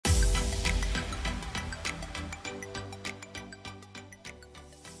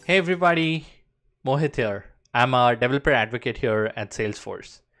Hey everybody, Mohit here. I'm a developer advocate here at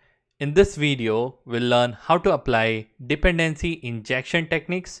Salesforce. In this video, we'll learn how to apply dependency injection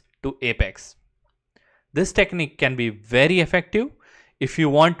techniques to Apex. This technique can be very effective if you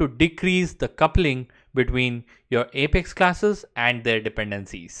want to decrease the coupling between your Apex classes and their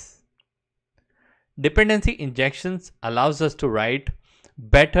dependencies. Dependency injections allows us to write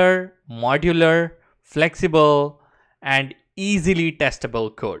better, modular, flexible, and easily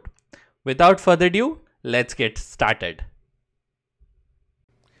testable code. Without further ado, let's get started.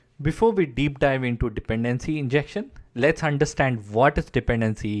 Before we deep dive into dependency injection, let's understand what is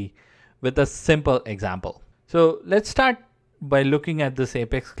dependency with a simple example. So let's start by looking at this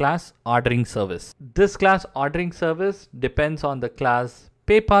Apex class ordering service. This class ordering service depends on the class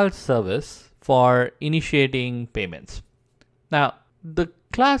PayPal service for initiating payments. Now, the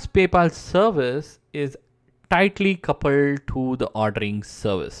class PayPal service is tightly coupled to the ordering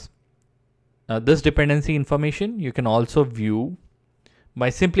service. Now, this dependency information you can also view by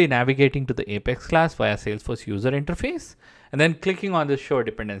simply navigating to the Apex class via Salesforce user interface and then clicking on the Show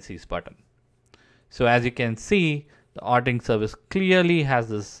Dependencies button. So as you can see, the ordering service clearly has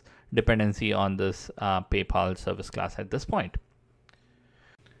this dependency on this PayPal service class at this point.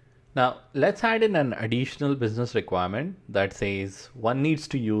 Now, let's add in an additional business requirement that says one needs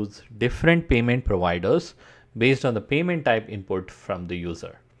to use different payment providers based on the payment type input from the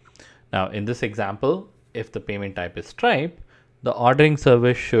user. Now, in this example, if the payment type is Stripe, the ordering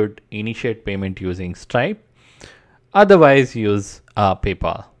service should initiate payment using Stripe, otherwise use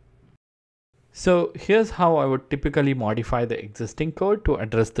PayPal. So here's how I would typically modify the existing code to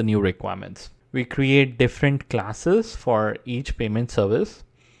address the new requirements. We create different classes for each payment service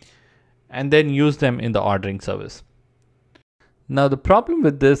and then use them in the ordering service. Now, the problem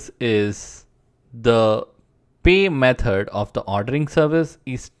with this is the pay method of the ordering service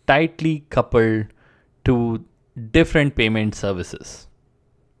is tightly coupled to different payment services.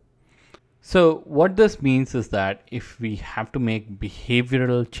 So what this means is that if we have to make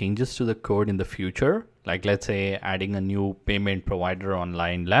behavioral changes to the code in the future, like let's say adding a new payment provider on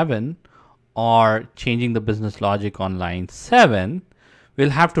line 11 or changing the business logic on line 7,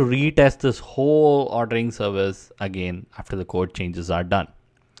 we'll have to retest this whole ordering service again after the code changes are done.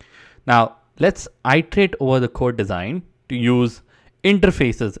 Now, let's iterate over the code design to use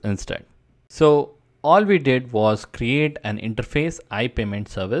interfaces instead. So all we did was create an interface iPayment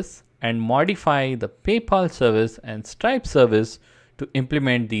service and modify the PayPal service and Stripe service to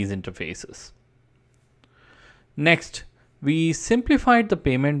implement these interfaces. Next, we simplified the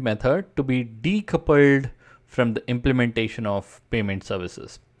payment method to be decoupled from the implementation of payment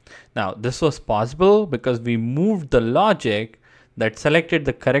services. Now, this was possible because we moved the logic that selected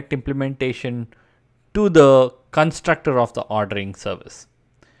the correct implementation to the constructor of the ordering service.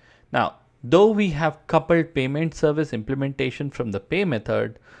 Now, though we have coupled payment service implementation from the pay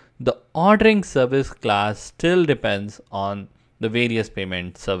method, the ordering service class still depends on the various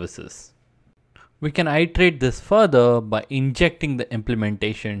payment services. We can iterate this further by injecting the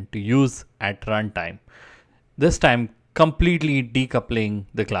implementation to use at runtime, this time completely decoupling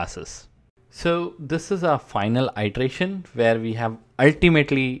the classes. So this is our final iteration where we have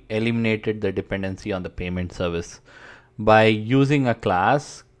ultimately eliminated the dependency on the payment service by using a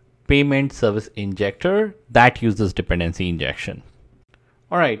class payment service injector that uses dependency injection.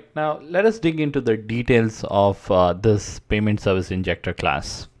 All right, now let us dig into the details of this payment service injector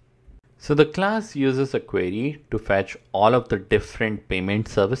class. So the class uses a query to fetch all of the different payment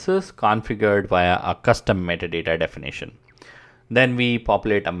services configured via a custom metadata definition. Then we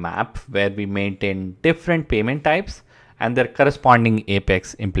populate a map where we maintain different payment types and their corresponding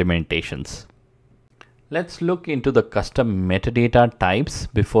Apex implementations. Let's look into the custom metadata types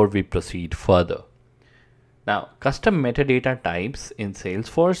before we proceed further. Now, custom metadata types in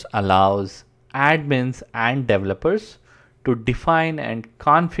Salesforce allows admins and developers to define and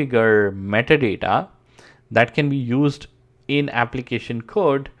configure metadata that can be used in application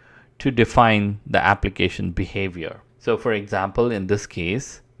code to define the application behavior. So for example, in this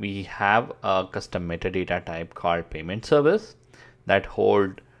case, we have a custom metadata type called payment service that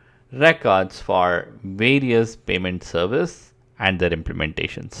hold records for various payment service and their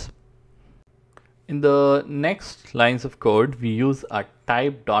implementations. In the next lines of code, we use a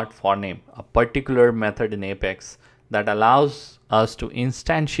type.forName, a particular method in Apex that allows us to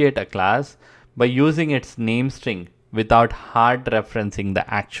instantiate a class by using its name string without hard referencing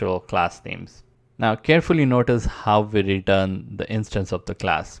the actual class names. Now carefully notice how we return the instance of the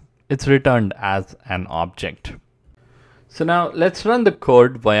class. It's returned as an object. So now let's run the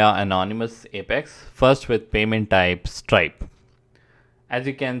code via anonymous Apex, first with payment type Stripe. As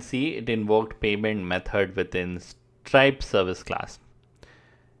you can see, it invoked payment method within Stripe service class.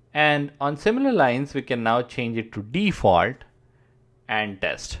 And on similar lines, we can now change it to default and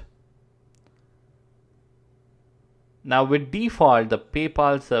test. Now with default, the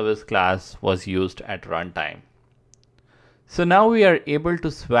PayPal service class was used at runtime. So now we are able to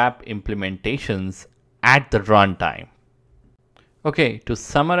swap implementations at the runtime. Okay, to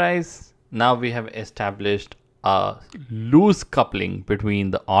summarize, now we have established a loose coupling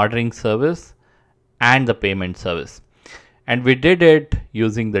between the ordering service and the payment service. And we did it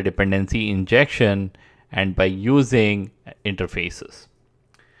using the dependency injection and by using interfaces.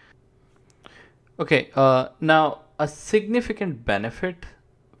 Okay, now a significant benefit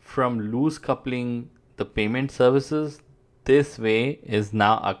from loose coupling the payment services this way is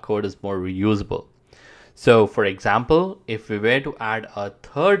now our code is more reusable. So for example, if we were to add a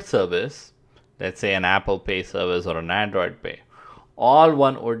third service, let's say an Apple Pay service or an Android Pay, all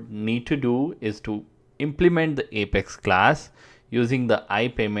one would need to do is to implement the Apex class using the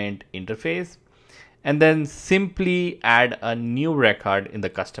iPayment interface and then simply add a new record in the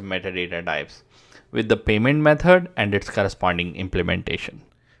custom metadata types with the payment method and its corresponding implementation.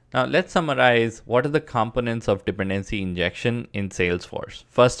 Now let's summarize what are the components of dependency injection in Salesforce.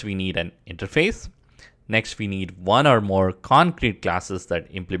 First, we need an interface. Next, we need one or more concrete classes that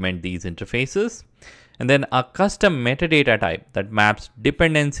implement these interfaces. And then a custom metadata type that maps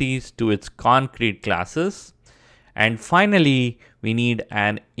dependencies to its concrete classes. And finally, we need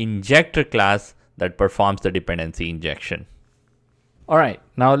an injector class that performs the dependency injection. All right,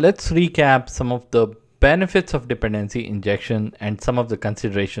 now let's recap some of the benefits of dependency injection and some of the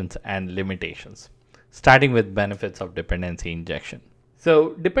considerations and limitations, starting with benefits of dependency injection.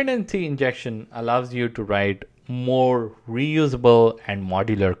 So dependency injection allows you to write more reusable and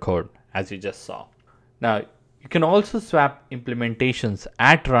modular code, as you just saw. Now, you can also swap implementations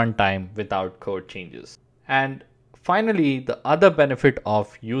at runtime without code changes. And finally, the other benefit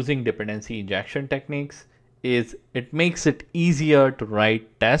of using dependency injection techniques is it makes it easier to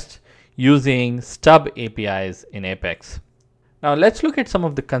write tests using stub APIs in Apex. Now let's look at some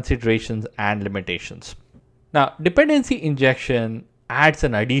of the considerations and limitations. Now, dependency injection adds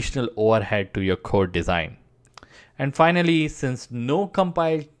an additional overhead to your code design. And finally, since no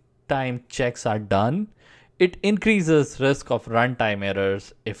compile time checks are done, it increases risk of runtime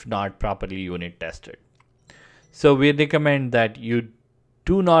errors if not properly unit tested. So we recommend that you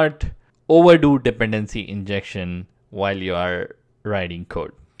do not overdo dependency injection while you are writing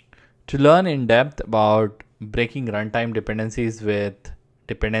code. To learn in depth about breaking runtime dependencies with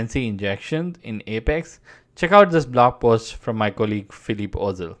dependency injection in Apex, check out this blog post from my colleague Philippe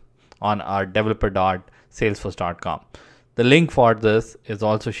Ozil on our developer.salesforce.com. The link for this is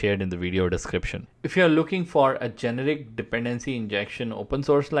also shared in the video description. If you're looking for a generic dependency injection open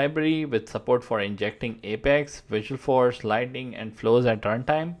source library with support for injecting Apex, Visualforce, Lightning, and flows at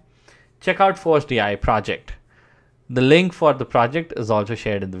runtime, check out ForceDI project. The link for the project is also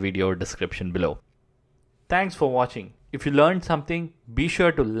shared in the video description below. Thanks for watching. If you learned something, be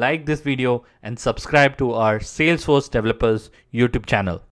sure to like this video and subscribe to our Salesforce Developers YouTube channel.